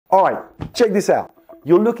Alright, check this out.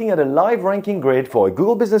 You're looking at a live ranking grid for a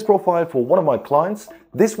Google business profile for one of my clients.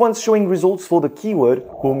 This one's showing results for the keyword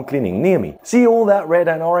home cleaning near me. See all that red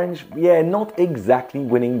and orange? Yeah, not exactly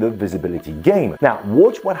winning the visibility game. Now,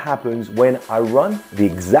 watch what happens when I run the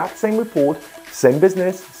exact same report, same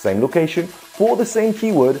business, same location, for the same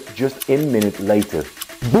keyword just a minute later.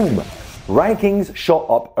 Boom! Rankings shot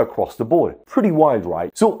up across the board. Pretty wild,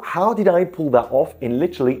 right? So how did I pull that off in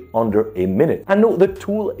literally under a minute? And no, the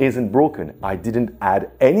tool isn't broken. I didn't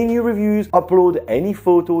add any new reviews, upload any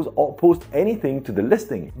photos, or post anything to the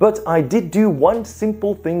listing. But I did do one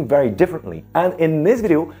simple thing very differently. And in this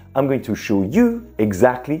video, I'm going to show you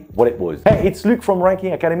exactly what it was. Hey, it's Luke from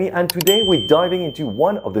Ranking Academy, and today we're diving into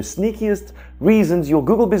one of the sneakiest reasons your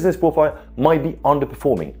Google business profile might be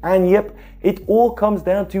underperforming. And yep, it all comes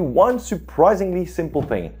down to one surprisingly simple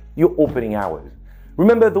thing: your opening hours.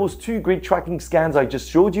 Remember those two grid tracking scans I just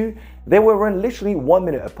showed you? They were run literally 1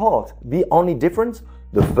 minute apart. The only difference?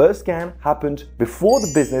 The first scan happened before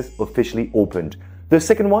the business officially opened. The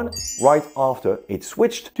second one, right after it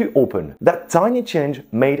switched to open. That tiny change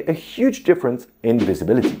made a huge difference in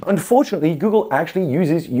visibility. Unfortunately, Google actually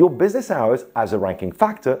uses your business hours as a ranking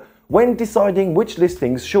factor when deciding which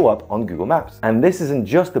listings show up on Google Maps. And this isn't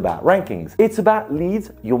just about rankings. It's about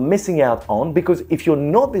leads you're missing out on, because if you're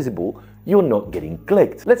not visible, you're not getting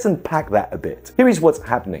clicked. Let's unpack that a bit. Here is what's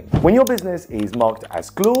happening. When your business is marked as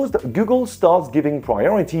closed, Google starts giving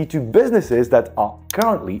priority to businesses that are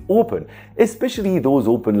currently open, especially those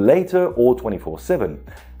open later or 24/7.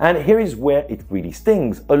 And here is where it really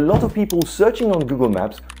stings. A lot of people searching on Google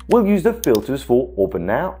Maps will use the filters for open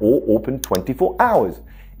now or open 24 hours.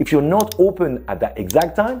 If you're not open at that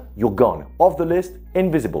exact time, you're gone, off the list,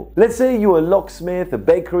 invisible. Let's say you're a locksmith, a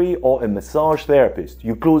bakery, or a massage therapist.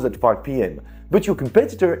 You close at 5 p.m., but your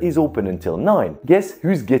competitor is open until 9. Guess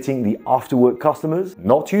who's getting the after-work customers?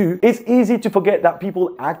 Not you. It's easy to forget that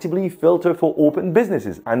people actively filter for open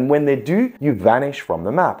businesses, and when they do, you vanish from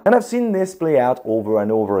the map. And I've seen this play out over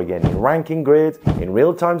and over again in ranking grids, in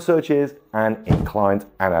real-time searches, and in client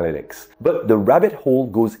analytics. But the rabbit hole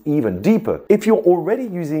goes even deeper. If you're already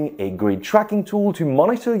using a grid tracking tool to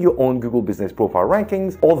monitor your own Google business profile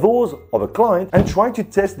rankings or those of a client and try to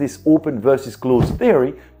test this open versus closed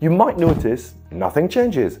theory, you might notice nothing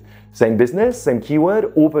changes. Same business, same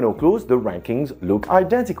keyword, open or closed, the rankings look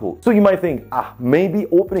identical. So you might think, maybe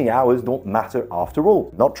opening hours don't matter after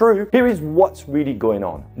all. Not true. Here is what's really going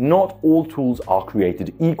on. Not all tools are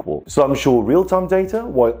created equal. Some show real-time data,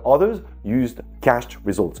 while others used cached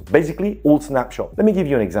results. Basically, all snapshot. Let me give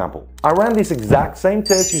you an example. I ran this exact same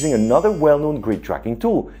test using another well-known grid tracking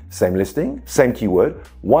tool. Same listing, same keyword,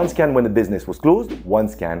 one scan when the business was closed, one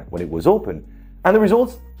scan when it was open. And the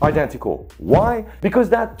results? Identical. Why? Because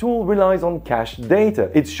that tool relies on cached data.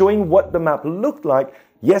 It's showing what the map looked like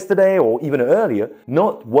yesterday or even earlier,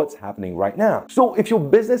 not what's happening right now. So if your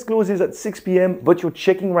business closes at 6 p.m. but you're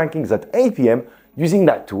checking rankings at 8 p.m., using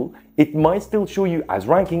that tool, it might still show you as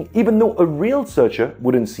ranking, even though a real searcher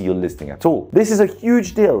wouldn't see your listing at all. This is a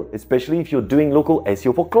huge deal, especially if you're doing local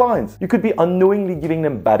SEO for clients. You could be unknowingly giving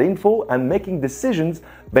them bad info and making decisions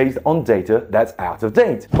based on data that's out of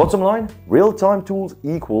date. Bottom line, real-time tools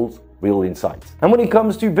equals real insights. And when it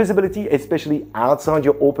comes to visibility, especially outside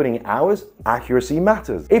your opening hours, accuracy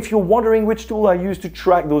matters. If you're wondering which tool I use to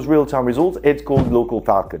track those real-time results, it's called Local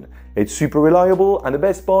Falcon. It's super reliable, and the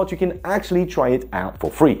best part, you can actually try it out for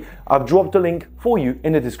free. I've dropped a link for you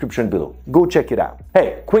in the description below. Go check it out.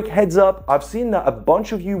 Hey, quick heads up, I've seen that a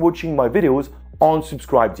bunch of you watching my videos aren't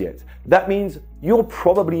subscribed yet. That means you're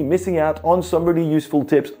probably missing out on some really useful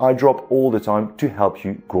tips I drop all the time to help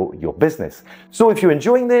you grow your business. So if you're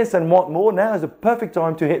enjoying this and want more, now is the perfect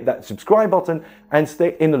time to hit that subscribe button and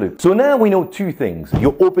stay in the loop. So now we know two things.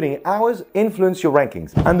 Your opening hours influence your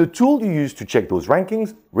rankings, and the tool you use to check those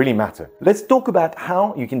rankings really matter. Let's talk about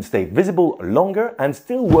how you can stay visible longer and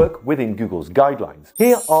still work within Google's guidelines.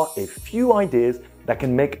 Here are a few ideas that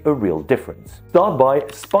can make a real difference. Start by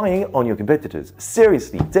spying on your competitors.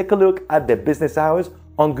 Seriously, take a look at their business hours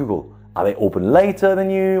on Google. Are they open later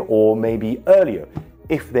than you or maybe earlier?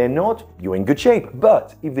 If they're not, you're in good shape.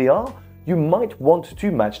 But if they are, you might want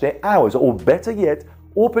to match their hours, or better yet,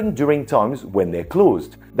 open during times when they're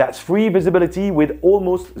closed. That's free visibility with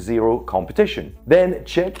almost zero competition. Then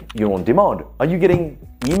check your on-demand. Are you getting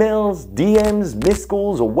emails, DMs, missed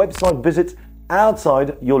calls, or website visits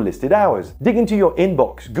outside your listed hours? Dig into your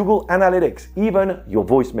inbox, Google Analytics, even your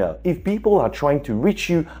voicemail. If people are trying to reach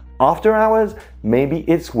you after hours, maybe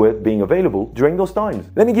it's worth being available during those times.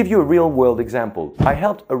 Let me give you a real-world example. I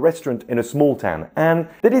helped a restaurant in a small town, and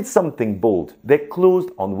they did something bold. They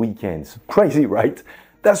closed on weekends. Crazy, right?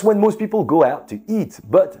 That's when most people go out to eat,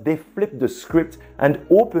 but they flipped the script and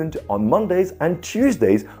opened on Mondays and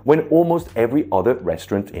Tuesdays when almost every other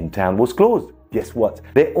restaurant in town was closed. Guess what?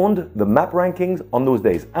 They owned the map rankings on those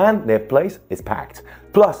days and their place is packed.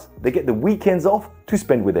 Plus, they get the weekends off to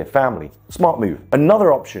spend with their family. Smart move.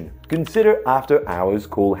 Another option, consider after hours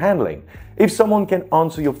call handling. If someone can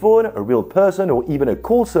answer your phone, a real person or even a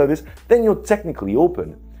call service, then you're technically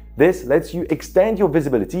open. This lets you extend your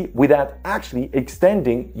visibility without actually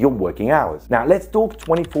extending your working hours. Now let's talk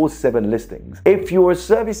 24/7 listings. If you're a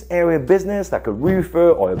service area business like a roofer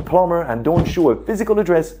or a plumber and don't show a physical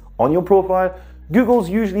address on your profile, Google's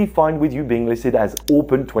usually fine with you being listed as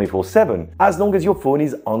open 24/7, as long as your phone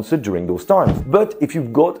is answered during those times. But if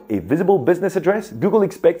you've got a visible business address, Google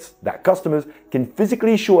expects that customers can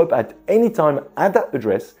physically show up at any time at that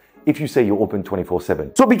address if you say you're open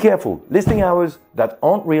 24/7. So be careful. Listing hours that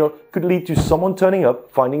aren't real could lead to someone turning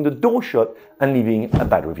up, finding the door shut, and leaving a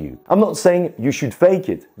bad review. I'm not saying you should fake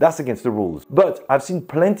it. That's against the rules. But I've seen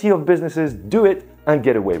plenty of businesses do it and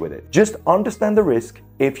get away with it. Just understand the risk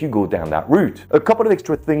if you go down that route. A couple of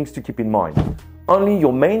extra things to keep in mind. Only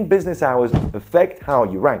your main business hours affect how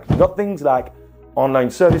you rank, not things like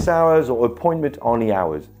online service hours or appointment-only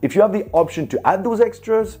hours. If you have the option to add those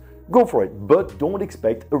extras, go for it, but don't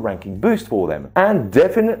expect a ranking boost for them. And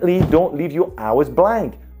definitely don't leave your hours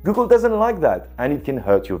blank. Google doesn't like that, and it can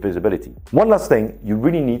hurt your visibility. One last thing you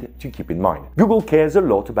really need to keep in mind. Google cares a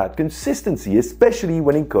lot about consistency, especially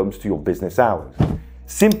when it comes to your business hours.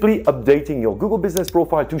 Simply updating your Google business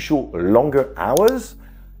profile to show longer hours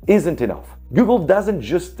isn't enough. Google doesn't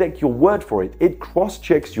just take your word for it, it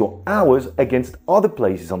cross-checks your hours against other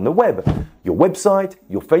places on the web. Your website,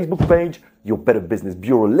 your Facebook page, your Better Business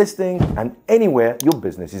Bureau listing, and anywhere your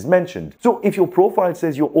business is mentioned. So if your profile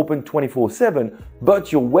says you're open 24/7,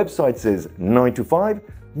 but your website says 9 to 5,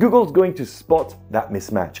 Google's going to spot that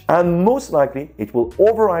mismatch. And most likely, it will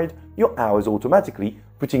override your hours automatically,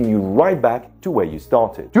 putting you right back to where you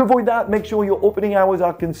started. To avoid that, make sure your opening hours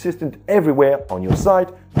are consistent everywhere on your site,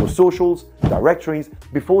 your socials, directories,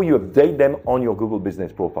 before you update them on your Google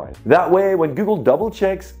business profile. That way, when Google double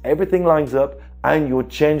checks, everything lines up and your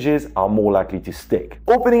changes are more likely to stick.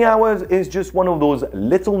 Opening hours is just one of those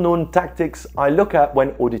little known tactics I look at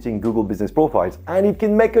when auditing Google business profiles, and it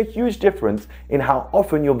can make a huge difference in how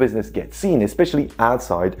often your business gets seen, especially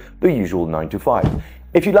outside the usual 9 to 5.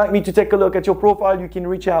 If you'd like me to take a look at your profile, you can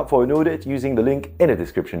reach out for an audit using the link in the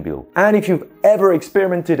description below. And if you've ever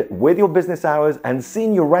experimented with your business hours and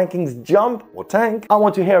seen your rankings jump or tank, I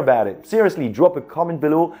want to hear about it. Seriously, drop a comment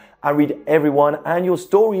below. I read everyone, and your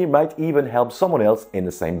story might even help someone else in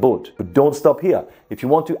the same boat. But don't stop here. If you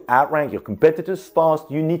want to outrank your competitors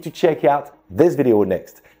fast, you need to check out this video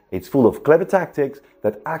next. It's full of clever tactics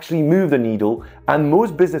that actually move the needle, and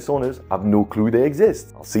most business owners have no clue they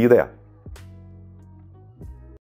exist. I'll see you there.